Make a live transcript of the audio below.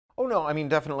Oh no, I mean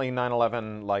definitely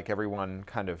 9/11, like everyone,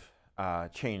 kind of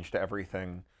changed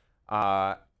everything,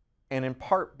 uh, and in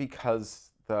part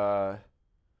because the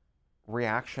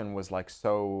reaction was like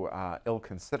so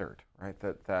ill-considered, right?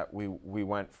 That we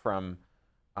went from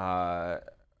uh,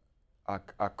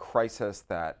 a crisis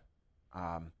that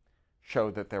um,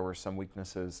 showed that there were some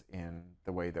weaknesses in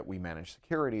the way that we managed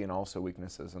security and also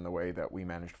weaknesses in the way that we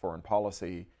managed foreign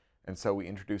policy. And so we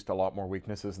introduced a lot more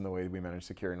weaknesses in the way we manage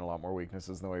security and a lot more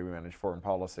weaknesses in the way we manage foreign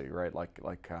policy, right?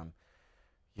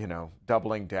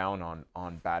 Doubling down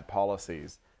on bad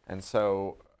policies. And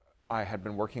so I had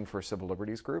been working for a civil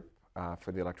liberties group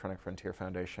for the Electronic Frontier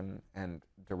Foundation and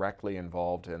directly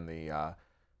involved in the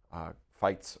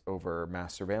fights over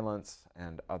mass surveillance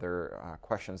and other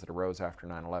questions that arose after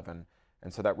 9/11.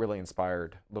 And so that really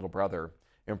inspired Little Brother.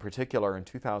 In particular, in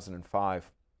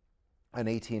 2005, an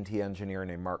AT&T engineer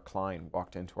named Mark Klein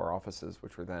walked into our offices,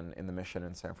 which were then in the Mission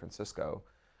in San Francisco,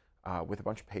 with a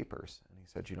bunch of papers. And he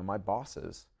said, my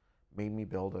bosses made me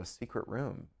build a secret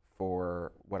room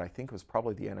for what I think was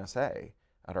probably the NSA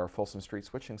at our Folsom Street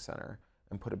Switching Center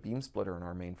and put a beam splitter in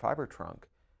our main fiber trunk.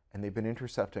 And they've been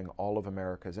intercepting all of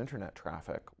America's internet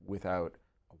traffic without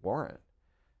a warrant.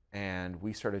 And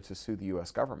we started to sue the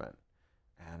US government.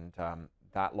 And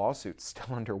that lawsuit's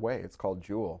still underway. It's called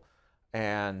Jewel.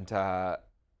 And,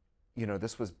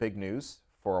 this was big news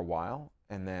for a while,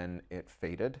 and then it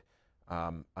faded.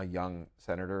 A young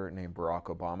senator named Barack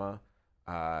Obama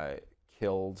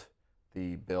killed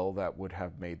the bill that would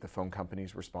have made the phone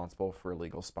companies responsible for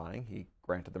illegal spying. He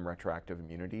granted them retroactive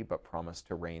immunity, but promised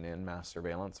to rein in mass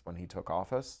surveillance when he took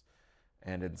office.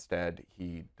 And instead,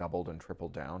 he doubled and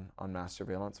tripled down on mass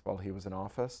surveillance while he was in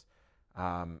office.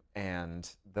 As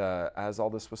all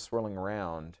this was swirling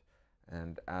around,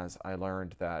 and as I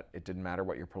learned that it didn't matter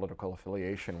what your political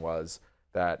affiliation was,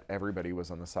 that everybody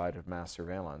was on the side of mass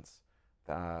surveillance,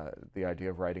 the idea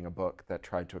of writing a book that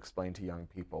tried to explain to young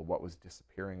people what was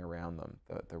disappearing around them,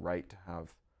 the right to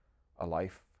have a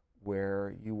life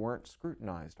where you weren't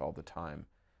scrutinized all the time,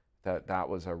 that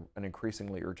was an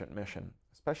increasingly urgent mission,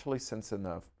 especially since in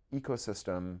the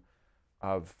ecosystem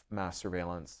of mass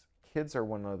surveillance, kids are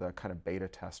one of the kind of beta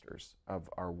testers of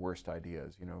our worst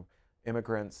ideas.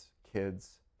 Immigrants,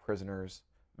 kids, prisoners,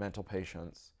 mental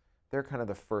patients, they're kind of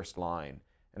the first line.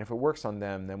 And if it works on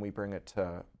them, then we bring it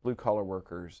to blue collar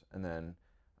workers, and then,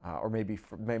 or maybe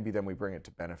then we bring it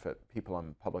to benefit people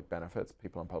on public benefits,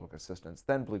 people on public assistance,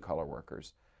 then blue collar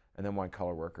workers, and then white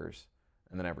collar workers,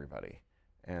 and then everybody.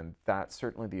 And that's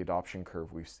certainly the adoption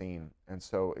curve we've seen. And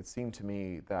so it seemed to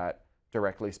me that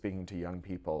directly speaking to young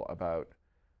people about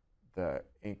the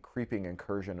creeping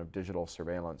incursion of digital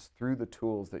surveillance through the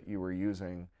tools that you were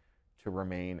using to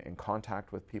remain in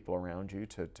contact with people around you,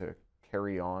 to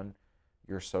carry on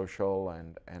your social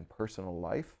and personal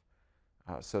life,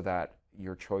 so that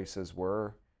your choices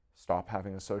were stop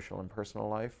having a social and personal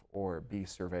life or be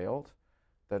surveilled,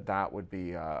 that would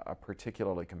be a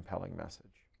particularly compelling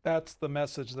message. That's the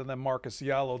message that then Marcus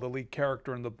Yallo, the lead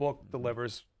character in the book, Mm-hmm.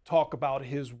 delivers. Talk about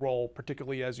his role,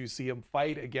 particularly as you see him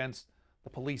fight against the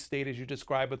police state as you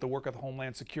describe it, the work of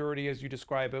Homeland Security as you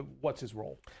describe it. What's his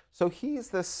role? So he's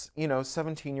this,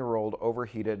 17-year-old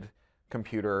overheated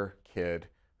computer kid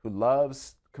who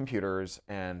loves computers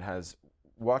and has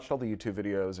watched all the YouTube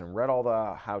videos and read all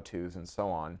the how-tos and so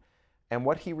on. And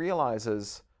what he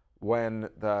realizes when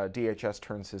the DHS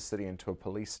turns his city into a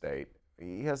police state,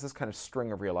 he has this kind of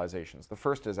string of realizations. The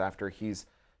first is after he's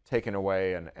taken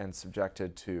away and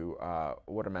subjected to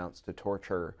what amounts to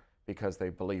torture because they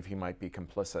believe he might be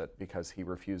complicit because he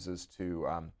refuses to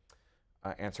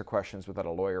answer questions without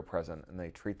a lawyer present, and they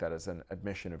treat that as an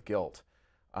admission of guilt,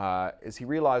 is he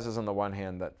realizes on the one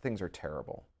hand that things are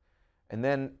terrible. And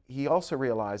then he also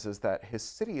realizes that his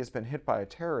city has been hit by a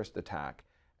terrorist attack,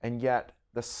 and yet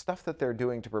the stuff that they're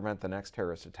doing to prevent the next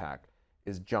terrorist attack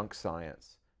is junk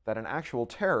science that an actual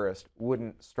terrorist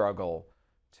wouldn't struggle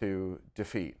to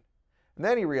defeat. And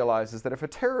then he realizes that if a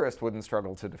terrorist wouldn't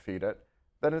struggle to defeat it,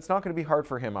 then it's not going to be hard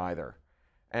for him either.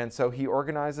 And so he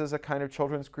organizes a kind of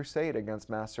children's crusade against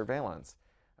mass surveillance.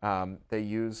 They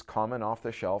use common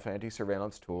off-the-shelf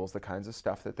anti-surveillance tools, the kinds of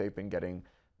stuff that they've been getting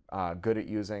good at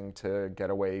using to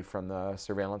get away from the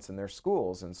surveillance in their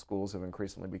schools. And schools have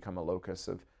increasingly become a locus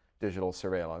of digital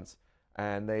surveillance.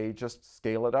 And they just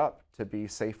scale it up to be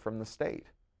safe from the state.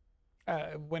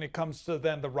 When it comes to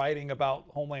then the writing about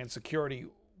Homeland Security,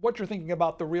 what you're thinking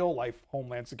about the real life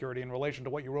Homeland Security in relation to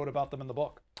what you wrote about them in the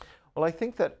book? Well, I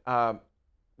think that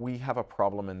we have a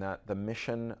problem in that the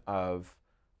mission of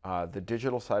the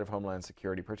digital side of Homeland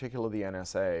Security, particularly the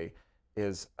NSA,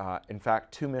 is in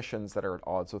fact two missions that are at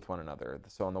odds with one another.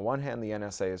 So on the one hand, the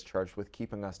NSA is charged with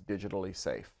keeping us digitally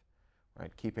safe.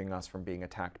 right? Keeping us from being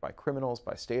attacked by criminals,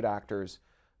 by state actors,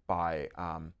 by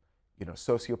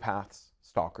sociopaths,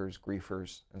 stalkers,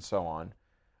 griefers, and so on.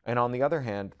 And on the other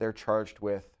hand, they're charged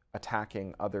with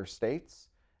attacking other states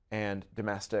and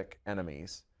domestic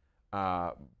enemies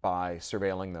by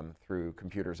surveilling them through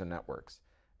computers and networks.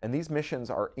 And these missions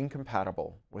are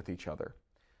incompatible with each other.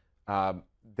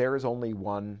 There is only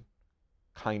one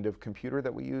kind of computer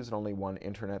that we use, and only one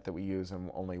internet that we use, and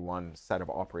only one set of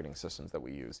operating systems that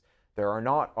we use. There are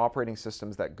not operating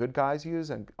systems that good guys use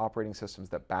and operating systems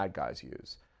that bad guys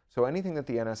use. So anything that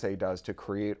the NSA does to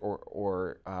create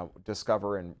or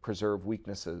discover and preserve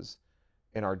weaknesses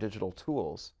in our digital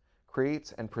tools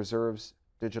creates and preserves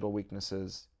digital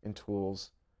weaknesses in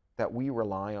tools that we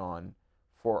rely on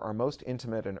for our most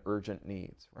intimate and urgent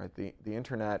needs, right? The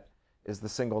internet is the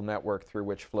single network through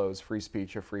which flows free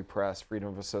speech, a free press, freedom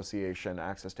of association,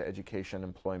 access to education,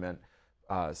 employment,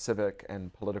 civic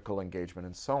and political engagement,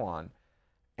 and so on.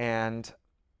 And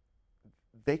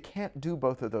they can't do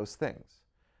both of those things.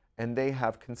 And they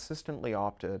have consistently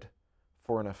opted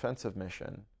for an offensive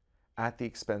mission at the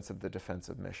expense of the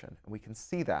defensive mission. And we can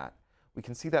see that. We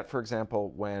can see that, for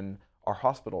example, when our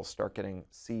hospitals start getting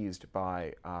seized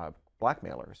by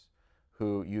blackmailers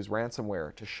who use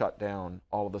ransomware to shut down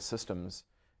all of the systems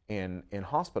in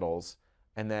hospitals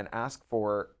and then ask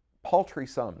for paltry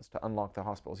sums to unlock the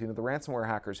hospitals. The ransomware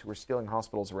hackers who were stealing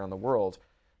hospitals around the world,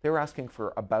 they were asking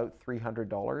for about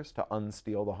 $300 to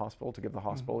unsteal the hospital, to give the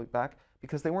hospital back,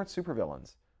 because they weren't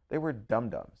supervillains. They were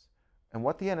dum-dums. And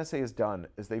what the NSA has done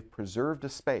is they've preserved a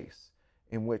space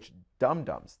in which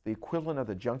dum-dums, the equivalent of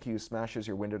the junkie who smashes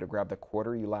your window to grab the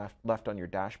quarter you left on your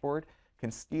dashboard,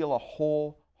 can steal a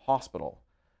whole hospital.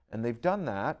 And they've done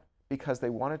that because they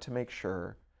wanted to make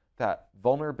sure that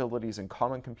vulnerabilities in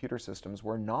common computer systems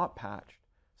were not patched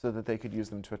so that they could use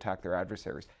them to attack their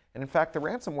adversaries. And in fact, the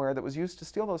ransomware that was used to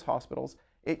steal those hospitals,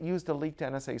 it used a leaked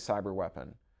NSA cyber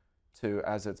weapon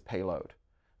as its payload.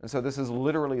 And so this is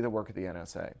literally the work of the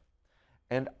NSA.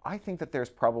 And I think that there's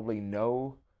probably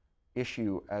no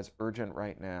issue as urgent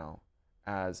right now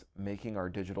as making our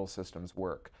digital systems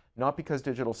work. Not because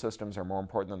digital systems are more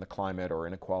important than the climate or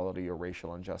inequality or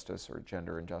racial injustice or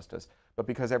gender injustice, but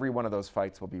because every one of those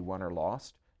fights will be won or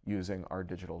lost using our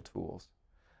digital tools.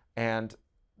 And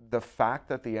the fact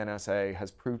that the NSA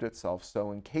has proved itself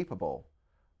so incapable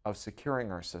of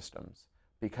securing our systems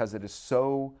because it is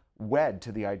so wed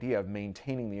to the idea of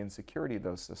maintaining the insecurity of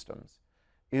those systems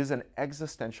is an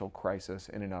existential crisis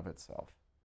in and of itself.